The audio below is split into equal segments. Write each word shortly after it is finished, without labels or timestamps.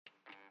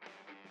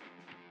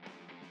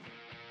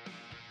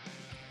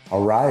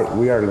All right,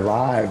 we are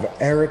live.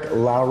 Eric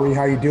Lowry,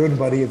 how you doing,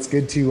 buddy? It's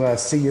good to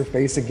see your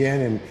face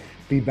again and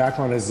be back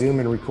on a Zoom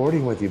and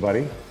recording with you,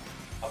 buddy.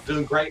 I'm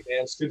doing great,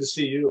 man. It's good to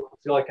see you. I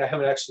feel like I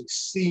haven't actually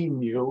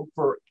seen you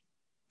for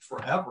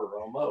forever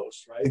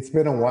almost, right? It's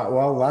been a while.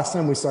 Well, last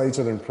time we saw each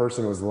other in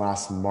person was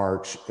last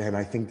March, and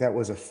I think that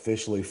was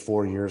officially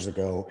 4 years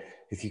ago,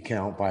 if you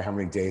count by how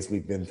many days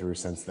we've been through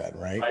since then,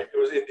 right? Right. It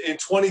was in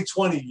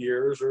 2020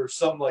 years or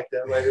something like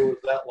that, right? It was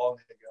that long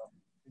ago.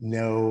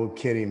 No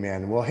kidding,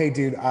 man. Well, hey,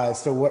 dude.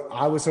 So what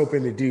I was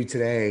hoping to do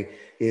today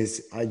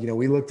is,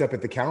 we looked up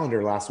at the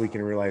calendar last week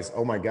and realized,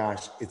 oh my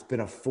gosh, it's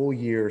been a full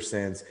year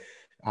since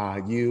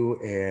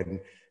you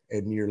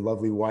and your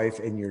lovely wife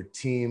and your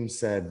team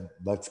said,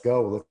 "Let's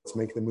go. Let's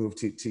make the move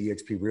to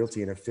EXP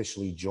Realty," and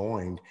officially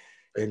joined.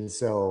 And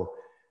so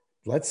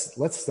let's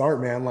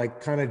start, man.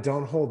 Like, kind of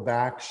don't hold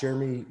back. Share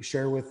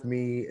with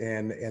me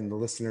and the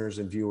listeners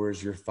and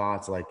viewers your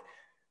thoughts. Like,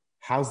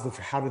 how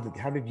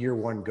did year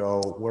one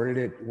go? Where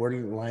did it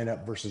line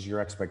up versus your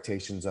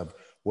expectations of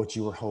what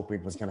you were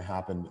hoping was going to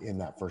happen in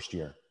that first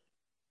year?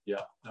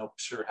 Yeah, no,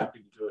 sure. Happy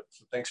to do it.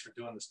 So thanks for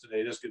doing this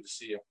today. It is good to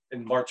see you.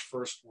 And March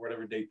 1st,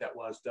 whatever date that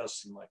was, does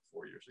seem like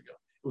 4 years ago.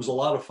 It was a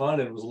lot of fun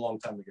and it was a long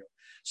time ago.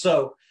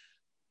 So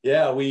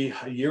yeah,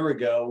 a year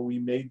ago, we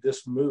made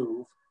this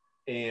move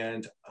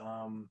and,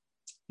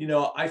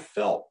 I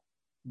felt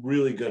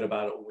really good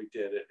about it when we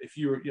did it. If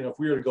we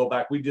were to go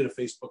back, we did a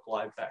Facebook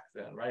Live back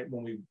then, right?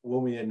 When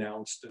we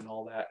announced and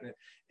all that.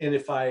 And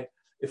if I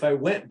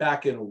went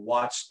back and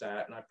watched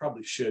that, and I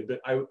probably should,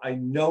 but I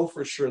know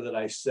for sure that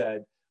I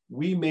said,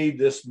 we made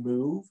this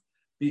move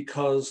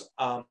because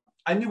I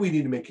knew we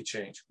needed to make a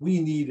change. We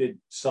needed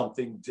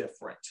something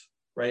different,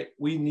 right?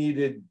 We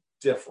needed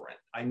different.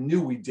 I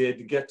knew we did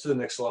to get to the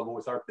next level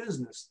with our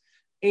business.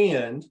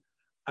 And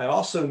I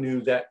also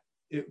knew that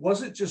it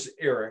wasn't just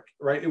Eric,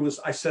 right?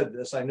 I said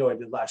this, I know I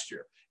did last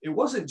year. It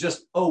wasn't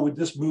just, oh, would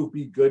this move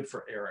be good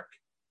for Eric?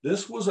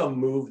 This was a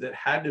move that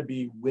had to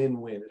be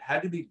win-win. It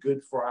had to be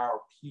good for our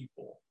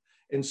people.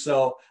 And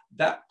so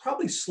that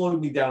probably slowed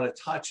me down a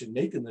touch in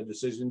making the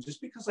decision just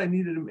because I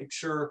needed to make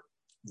sure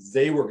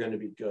they were going to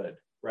be good,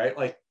 right?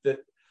 Like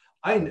that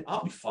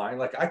I'll be fine.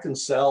 Like I can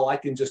sell, I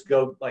can just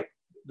go, like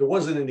there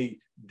wasn't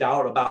any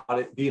doubt about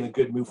it being a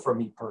good move for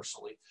me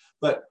personally.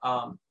 But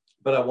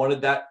I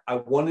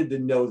wanted to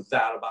know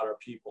that about our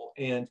people.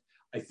 And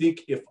I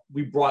think if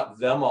we brought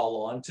them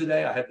all on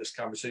today, I had this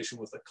conversation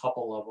with a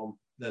couple of them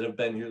that have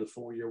been here the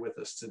full year with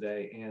us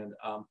today. And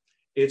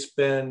it's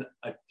been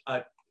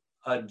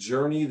a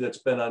journey that's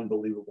been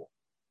unbelievable.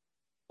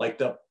 Like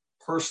the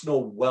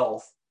personal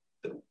wealth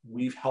that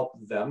we've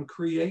helped them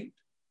create.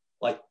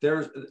 Like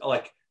there's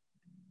like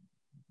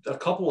a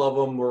couple of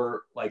them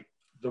were like,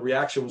 the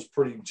reaction was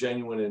pretty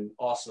genuine and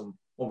awesome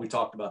when we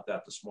talked about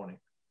that this morning.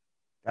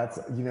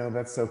 That's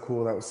so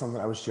cool. That was something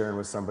I was sharing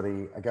with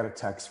somebody. I got a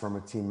text from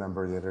a team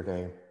member the other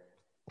day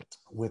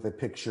with a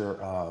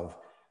picture of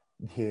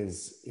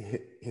his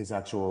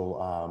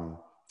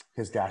actual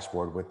his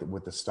dashboard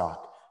with the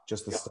stock,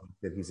 just the stock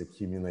that he's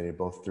accumulated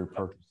both through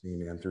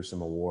purchasing and through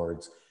some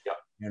awards.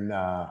 And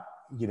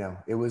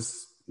it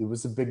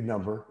was a big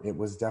number. It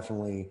was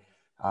definitely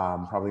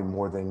probably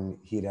more than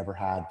he'd ever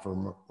had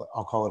from,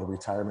 I'll call it, a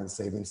retirement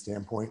savings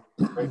standpoint.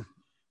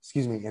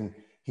 Excuse me. And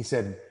he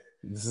said,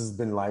 "This has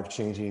been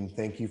life-changing.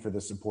 Thank you for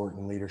the support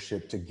and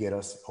leadership to get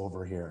us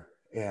over here."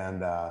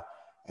 And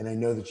I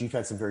know that you've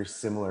had some very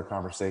similar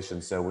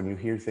conversations. So when you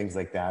hear things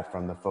like that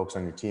from the folks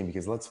on your team,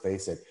 because let's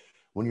face it,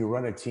 when you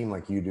run a team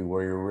like you do,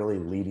 where you're really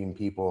leading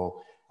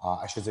people,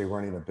 I should say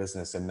running a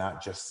business and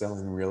not just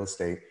selling real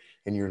estate,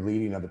 and you're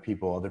leading other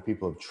people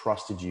have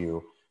trusted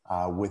you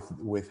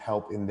with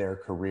help in their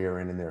career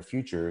and in their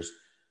futures,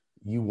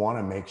 you want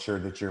to make sure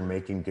that you're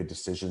making good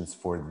decisions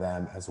for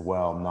them as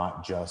well,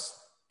 not just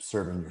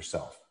serving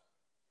yourself.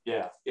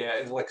 Yeah.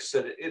 And like I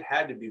said, it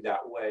had to be that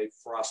way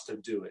for us to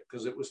do it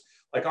because it was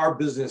like our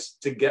business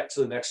to get to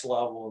the next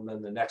level. And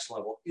then the next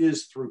level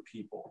is through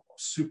people.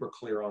 Super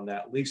clear on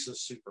that.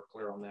 Lisa's super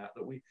clear on that.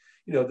 But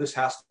this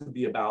has to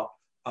be about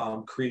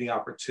creating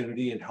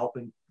opportunity and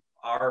helping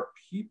our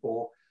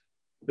people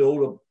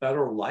build a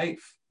better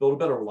life, build a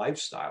better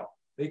lifestyle,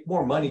 make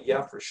more money.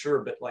 Yeah, for sure.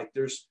 But like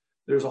there's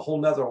a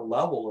whole nother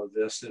level of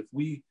this. If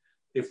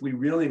we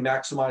really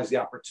maximize the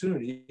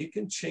opportunity, it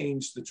can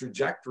change the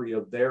trajectory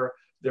of their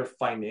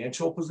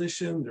financial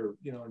position,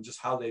 and just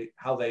how they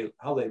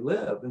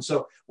live. And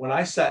so when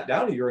I sat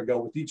down a year ago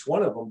with each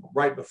one of them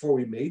right before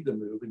we made the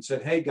move and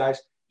said, "Hey guys,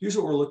 here's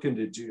what we're looking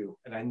to do,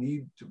 and I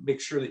need to make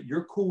sure that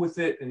you're cool with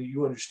it and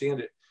you understand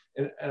it."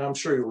 And I'm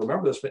sure you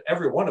remember this, but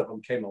every one of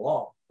them came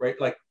along, right?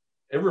 Like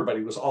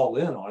everybody was all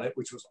in on it,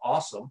 which was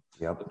awesome.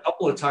 Yep. A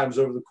couple of times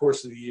over the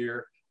course of the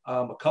year,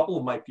 a couple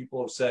of my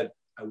people have said,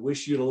 "I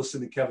wish you'd have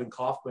listened to Kevin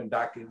Kaufman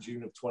back in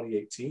June of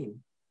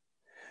 2018.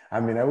 I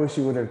mean, I wish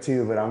you would have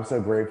too, but I'm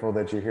so grateful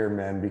that you're here,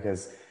 man,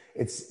 because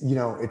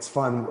it's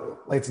fun.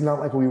 It's not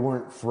like we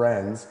weren't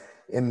friends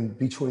in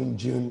between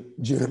June,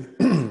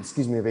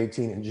 excuse me, of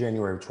 18 and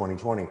January of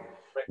 2020. Right.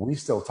 We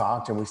still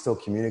talked and we still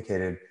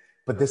communicated.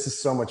 but this is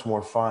so much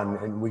more fun,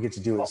 and we get to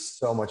do it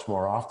so much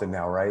more often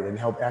now, right? And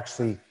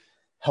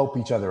help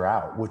each other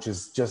out, which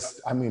is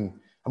just, I mean,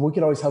 and we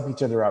could always help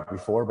each other out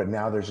before, but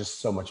now there's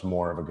just so much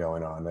more of it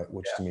going on,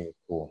 which to me is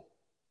cool.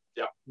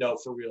 Yeah, no,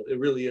 for real. It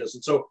really is.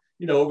 And so,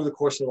 over the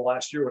course of the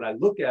last year, when I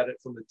look at it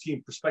from the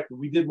team perspective,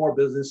 we did more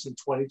business in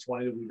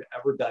 2020 than we've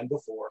ever done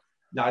before.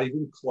 Not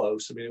even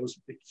close. I mean, it was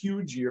a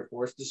huge year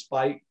for us,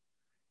 despite,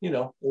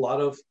 a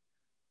lot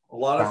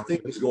of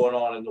things going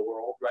on in the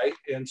world, right?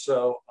 And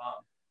so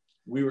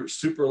we were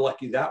super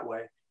lucky that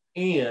way.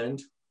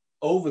 And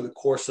over the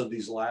course of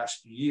these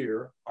last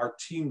year, our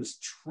team has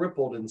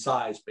tripled in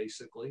size,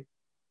 basically.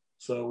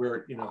 So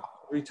we're,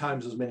 3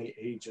 times as many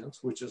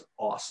agents, which is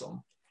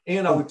awesome.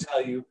 And I would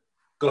tell you,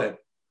 go ahead.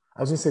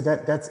 I was gonna say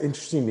that's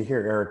interesting to hear,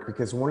 Eric,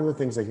 because one of the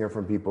things I hear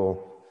from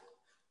people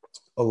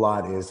a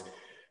lot is,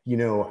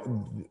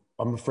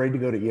 I'm afraid to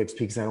go to EXP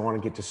because I don't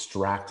want to get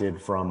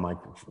distracted from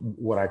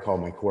what I call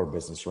my core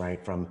business, right?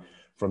 From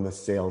the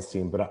sales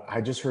team. But I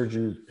just heard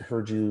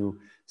you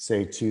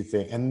say 2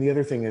 things. And the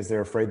other thing is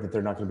they're afraid that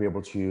they're not going to be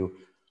able to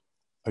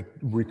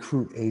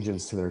recruit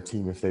agents to their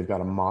team if they've got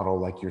a model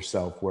like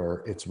yourself,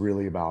 where it's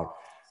really about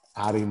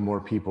adding more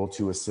people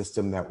to a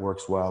system that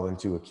works well,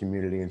 into a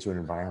community, into an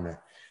environment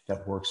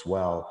that works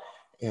well.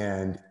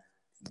 And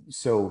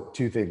so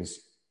 2 things: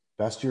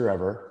 best year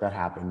ever that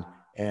happened.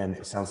 And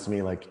it sounds to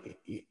me like,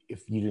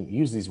 if you didn't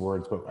use these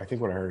words, but I think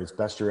what I heard is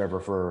best year ever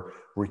for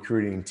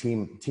recruiting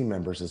team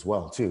members as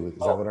well too. Is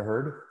that what I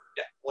heard?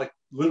 Yeah, like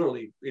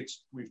literally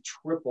we've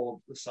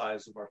tripled the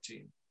size of our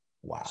team.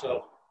 Wow.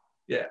 So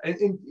yeah.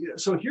 And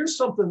so here's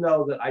something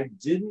though that I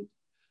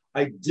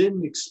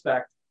didn't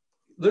expect.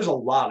 There's a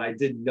lot I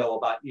didn't know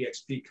about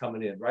EXP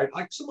coming in, right?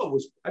 Like some of it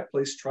was, I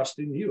placed trust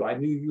in you. I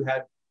knew you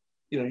had,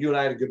 you and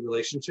I had a good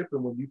relationship.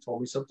 And when you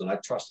told me something, I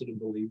trusted and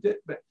believed it,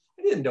 but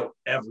I didn't know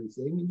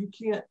everything. And you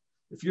can't,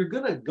 if you're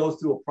going to go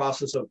through a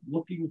process of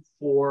looking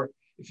for,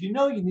 if you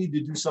need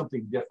to do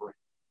something different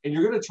and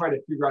you're going to try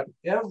to figure out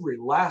every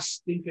last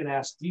stinking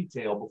ass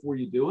detail before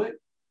you do it,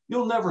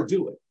 you'll never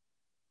do it,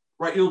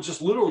 right? You'll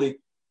just literally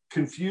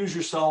confuse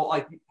yourself.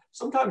 Like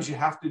sometimes you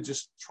have to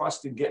just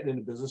trust in getting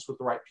into business with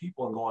the right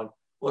people and going,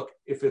 look,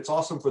 if it's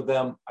awesome for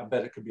them, I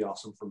bet it could be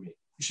awesome for me.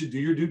 You should do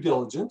your due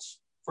diligence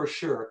for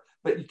sure,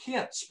 but you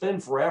can't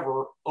spend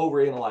forever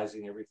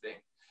overanalyzing everything.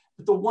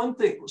 But the one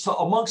thing, so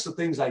amongst the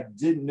things I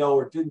didn't know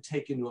or didn't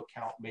take into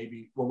account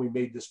maybe when we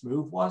made this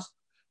move was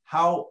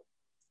how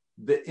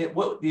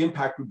what the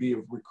impact would be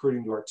of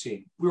recruiting to our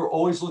team. We were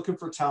always looking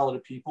for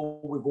talented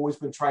people. We've always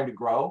been trying to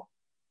grow.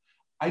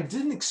 I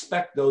didn't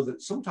expect, though,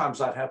 that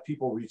sometimes I'd have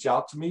people reach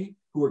out to me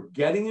who are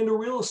getting into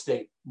real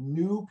estate,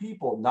 new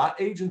people, not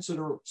agents that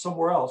are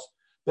somewhere else,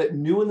 but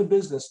new in the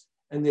business,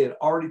 and they had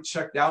already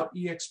checked out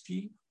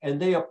EXP,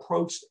 and they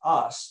approached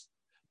us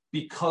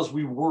because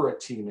we were a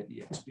team at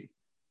EXP.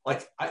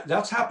 Like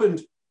that's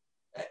happened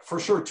for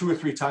sure 2 or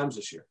 3 times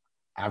this year.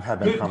 I've had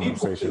that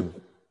conversation.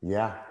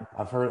 Yeah,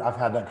 I've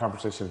had that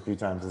conversation a few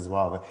times as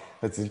well.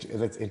 That's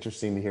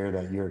interesting to hear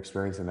that you're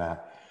experiencing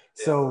that.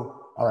 Yeah.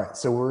 So, all right.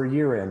 So we're a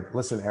year in.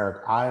 Listen,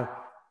 Eric,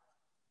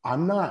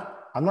 I'm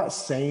not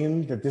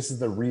saying that this is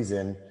the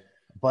reason,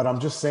 but I'm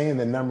just saying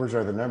the numbers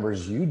are the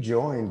numbers. You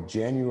joined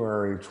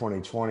January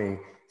 2020.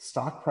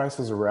 Stock price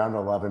was around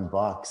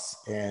 $11,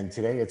 and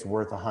today it's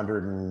worth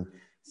 100 and,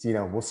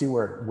 we'll see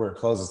where it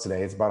closes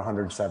today. It's about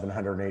 $107,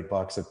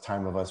 $108 at the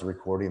time of us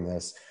recording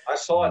this. I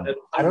saw it.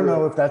 I don't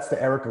know if that's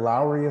the Eric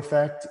Lowry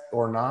effect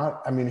or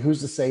not. I mean, who's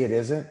to say it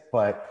isn't?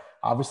 But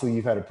obviously,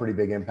 you've had a pretty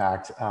big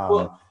impact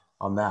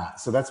on that.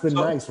 So that's been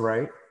nice,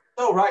 right?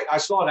 Oh, right. I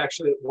saw it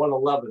actually at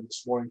 111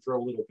 this morning for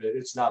a little bit.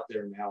 It's not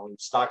there now. And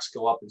stocks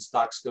go up and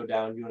stocks go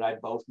down. You and I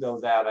both know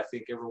that. I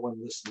think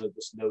everyone listening to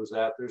this knows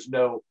that.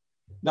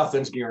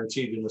 Nothing's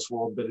guaranteed in this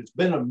world, but it's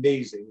been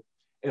amazing.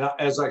 And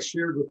as I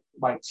shared with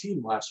my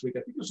team last week,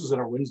 I think this was in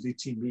our Wednesday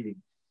team meeting,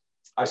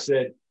 I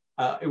said,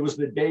 it was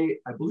the day,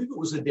 I believe it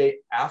was the day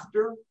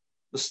after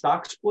the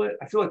stock split.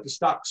 I feel like the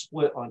stock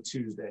split on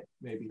Tuesday,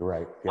 maybe.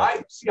 Right.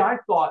 Yeah. I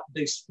thought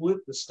they split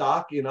the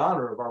stock in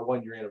honor of our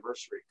 1-year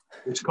anniversary,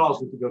 which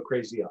caused it to go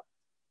crazy up.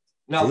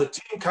 Now, the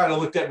team kind of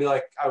looked at me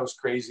like I was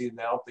crazy, and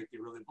I don't think they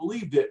really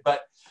believed it.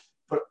 But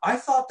I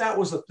thought that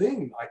was a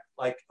thing.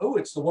 Like, oh,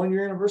 it's the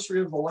 1-year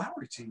anniversary of the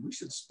Lowry team. We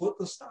should split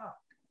the stock.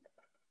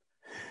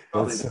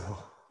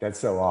 That's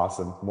so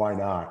awesome. Why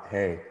not?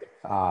 Hey,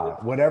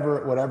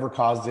 whatever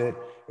caused it,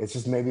 it's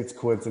just, maybe it's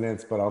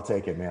coincidence, but I'll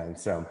take it, man.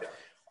 So,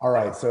 all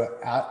right. So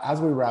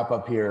as we wrap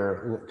up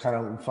here, kind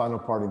of final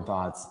parting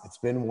thoughts. It's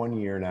been 1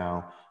 year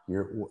now.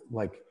 You're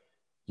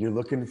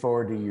looking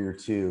forward to year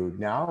 2.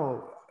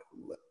 Now,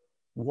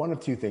 one of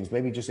 2 things,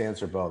 maybe just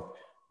answer both.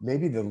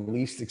 Maybe the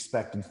least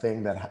expected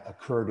thing that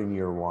occurred in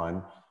year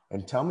 1,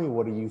 and tell me,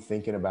 what are you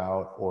thinking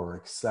about or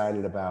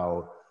excited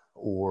about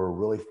or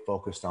really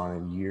focused on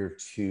in year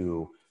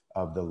 2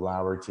 of the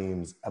Lowry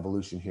team's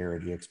evolution here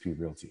at eXp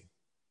Realty?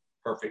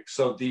 Perfect.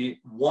 So the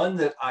one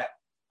that I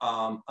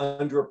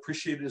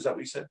underappreciated, is that what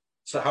you said?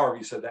 So however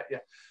you said that, yeah.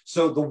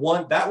 So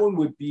that one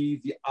would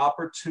be the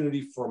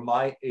opportunity for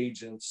my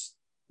agents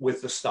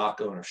with the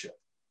stock ownership.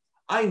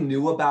 I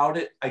knew about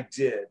it. I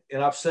did.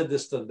 And I've said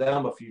this to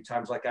them a few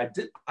times. Like I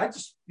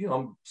just,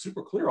 I'm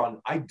super clear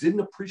on, I didn't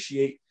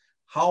appreciate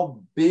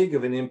how big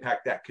of an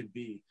impact that could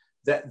be,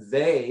 that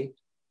they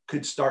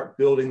could start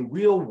building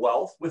real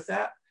wealth with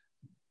that.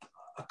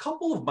 A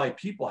couple of my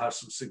people have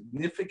some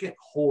significant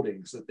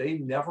holdings that they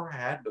never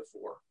had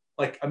before.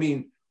 Like, I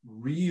mean,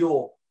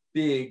 real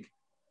big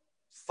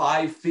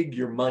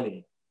 5-figure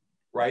money,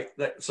 right?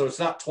 So it's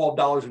not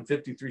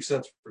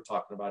 $12.53 we're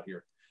talking about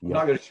here. I'm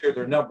not going to share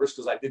their numbers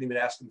because I didn't even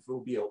ask them if it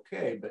would be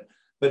okay,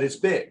 but it's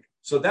big.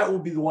 So that will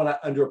be the one I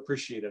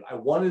underappreciated. I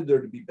wanted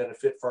there to be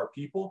benefit for our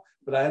people,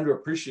 but I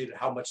underappreciated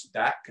how much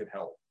that could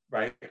help,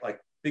 right? Like,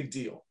 big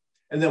deal.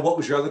 And then what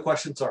was your other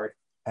question? Sorry.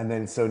 And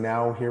then, so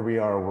now here we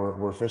are,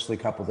 we're officially a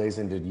couple days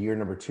into year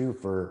number 2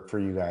 for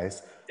you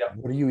guys. Yep.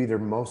 What are you either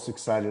most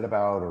excited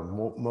about or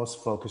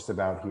most focused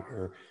about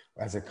here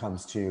as it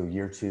comes to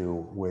year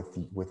 2 with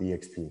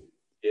EXP?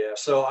 Yeah,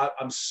 so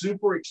I'm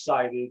super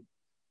excited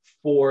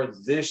for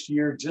this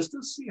year just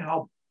to see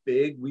how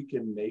big we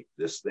can make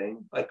this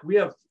thing. Like, we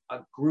have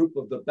a group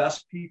of the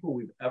best people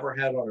we've ever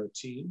had on our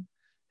team.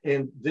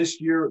 And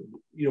this year,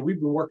 we've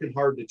been working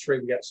hard to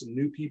train. We got some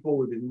new people.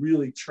 We've been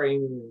really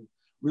training and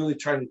really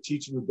trying to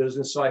teach them the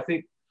business. So I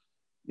think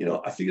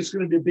it's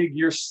going to be a big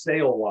year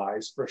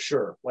sale-wise for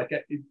sure. Like,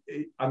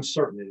 I'm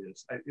certain it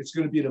is. It's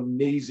going to be an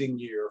amazing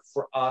year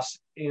for us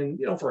and,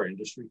 for our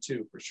industry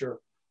too, for sure.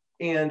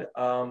 And,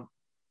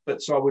 but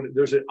so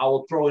I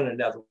will throw in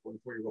another one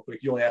for you real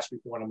quick. You only asked me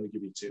for one, I'm going to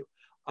give you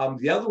 2.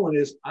 The other one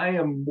is, I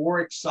am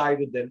more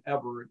excited than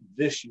ever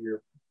this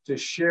year to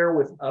share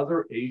with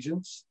other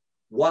agents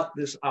what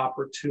this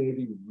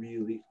opportunity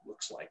really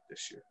looks like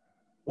this year,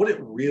 what it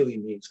really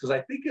means. Because I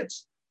think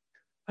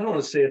I don't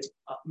want to say it's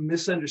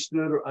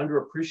misunderstood or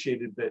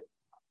underappreciated,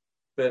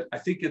 but I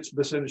think it's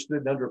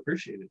misunderstood and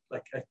underappreciated.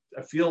 Like,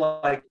 I feel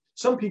like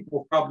some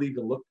people probably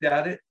even looked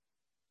at it,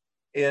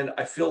 and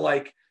I feel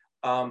like,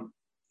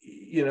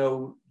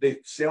 they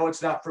say, oh,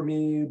 it's not for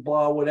me,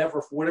 blah,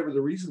 whatever, for whatever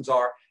the reasons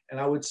are. And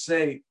I would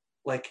say,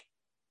 like,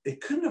 they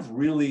couldn't have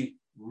really,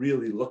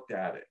 really looked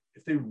at it.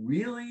 If they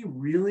really,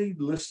 really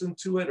listened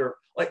to it, or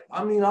like,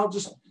 I mean,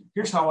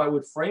 here's how I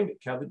would frame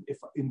it, Kevin. If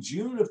in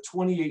June of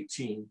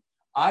 2018,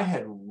 I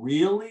had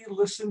really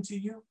listened to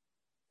you,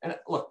 and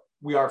look,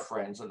 we are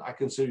friends, and I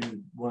consider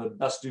you one of the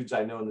best dudes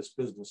I know in this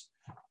business.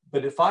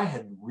 But if I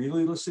had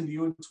really listened to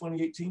you in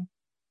 2018,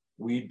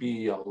 we'd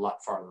be a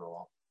lot farther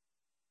along.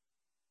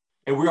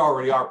 And we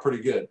already are pretty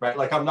good, right?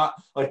 Like, I'm not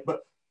like,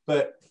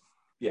 but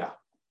yeah,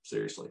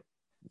 seriously.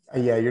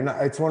 Yeah, you're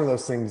not. It's one of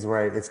those things,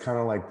 right? It's kind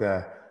of like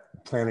the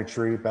plant a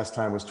tree. Best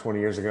time was 20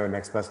 years ago.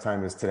 Next best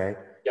time is today,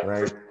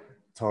 right? Sure.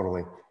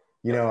 Totally.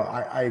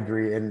 I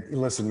agree. And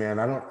listen, man,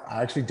 I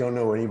actually don't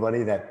know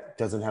anybody that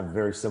doesn't have a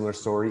very similar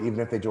story, even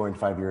if they joined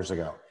 5 years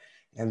ago.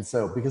 And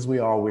so, because we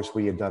all wish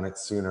we had done it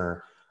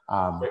sooner.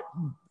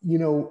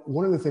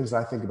 One of the things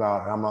I think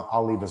about, and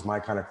I'll leave as my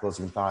kind of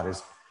closing thought,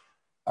 is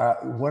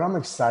what I'm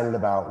excited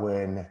about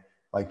when,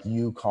 like,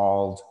 you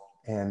called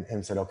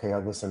and said, okay,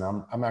 listen,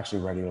 I'm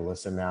actually ready to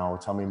listen now.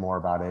 Tell me more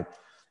about it.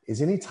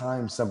 Is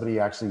anytime somebody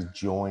actually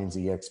joins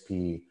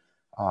EXP,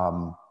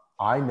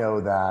 I know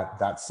that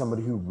that's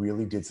somebody who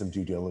really did some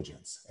due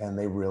diligence and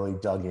they really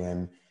dug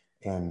in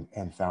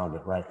and found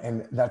it, right?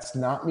 And that's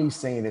not me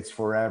saying it's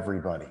for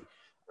everybody.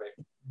 Right.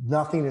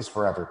 Nothing is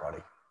for everybody.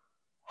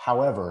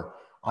 However,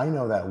 I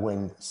know that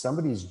when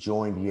somebody's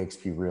joined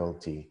EXP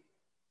Realty,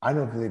 I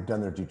know that they've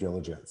done their due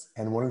diligence.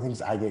 And one of the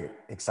things I get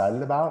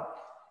excited about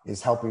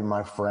is helping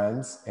my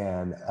friends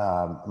and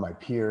my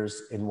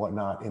peers and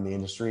whatnot in the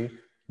industry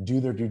do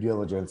their due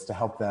diligence to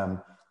help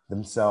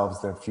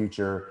themselves, their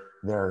future,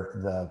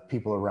 the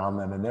people around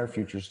them and their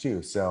futures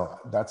too. So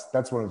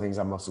that's one of the things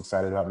I'm most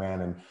excited about,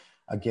 man. And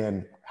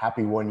again,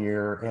 happy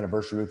 1-year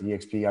anniversary with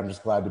EXP. I'm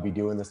just glad to be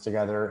doing this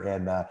together.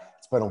 And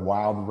it's been a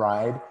wild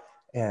ride,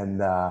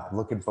 and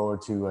looking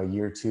forward to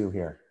year 2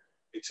 here.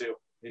 Me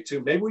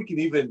too. Maybe we can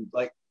even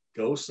like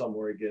go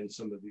somewhere again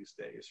some of these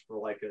days for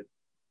like a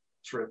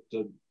trip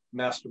to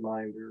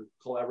mastermind or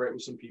collaborate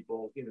with some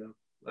people,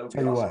 That would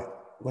Tell you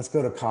what, let's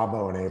go to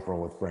Cabo in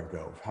April with Brent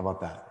Gove. How about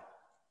that?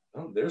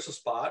 Oh, there's a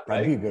spot,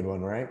 right? That'd be a good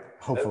one, right?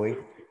 Hopefully.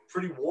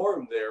 Pretty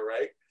warm there,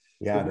 right?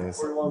 Yeah, it is.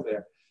 Pretty warm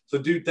there. So,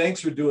 dude, thanks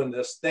for doing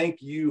this.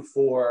 Thank you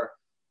for,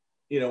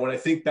 when I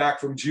think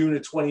back from June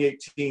of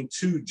 2018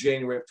 to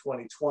January of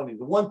 2020,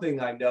 the one thing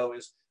I know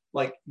is,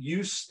 like,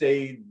 you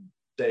stayed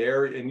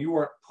there and you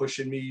weren't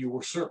pushing me. You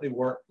certainly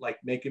weren't like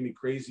making me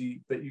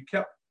crazy, but you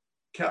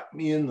kept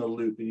me in the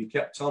loop, and you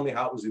kept telling me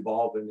how it was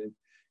evolving.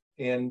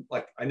 And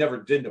like, I never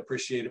didn't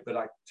appreciate it, but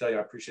I tell you,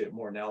 I appreciate it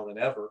more now than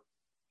ever.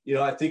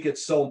 I think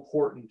it's so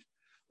important.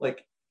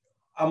 Like,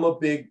 I'm a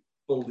big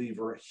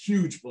believer, a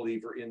huge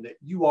believer in that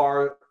you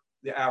are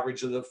the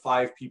average of the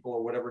 5 people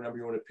or whatever number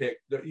you want to pick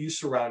that you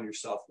surround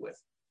yourself with.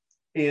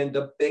 And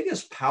the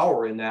biggest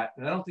power in that,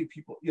 and I don't think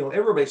people,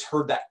 everybody's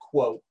heard that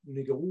quote and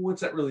they go, well,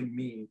 what's that really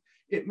mean?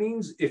 It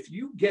means if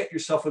you get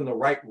yourself in the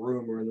right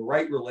room or in the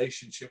right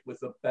relationship with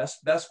the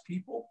best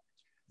people,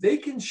 they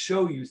can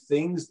show you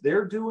things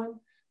they're doing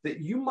that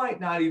you might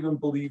not even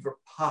believe are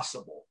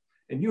possible.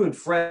 And you and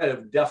Fred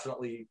have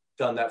definitely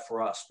done that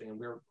for us, man.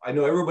 I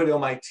know everybody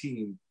on my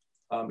team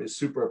is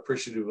super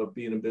appreciative of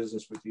being in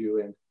business with you,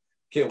 and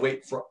can't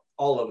wait for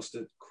all of us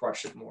to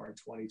crush it more in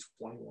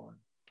 2021.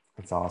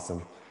 That's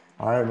awesome.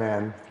 All right,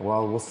 man.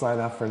 Well, we'll sign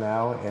off for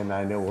now, and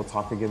I know we'll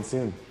talk again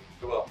soon.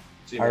 We will.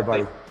 See you, All man.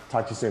 right, buddy.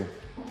 Talk to you soon.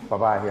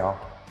 Bye-bye,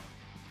 y'all.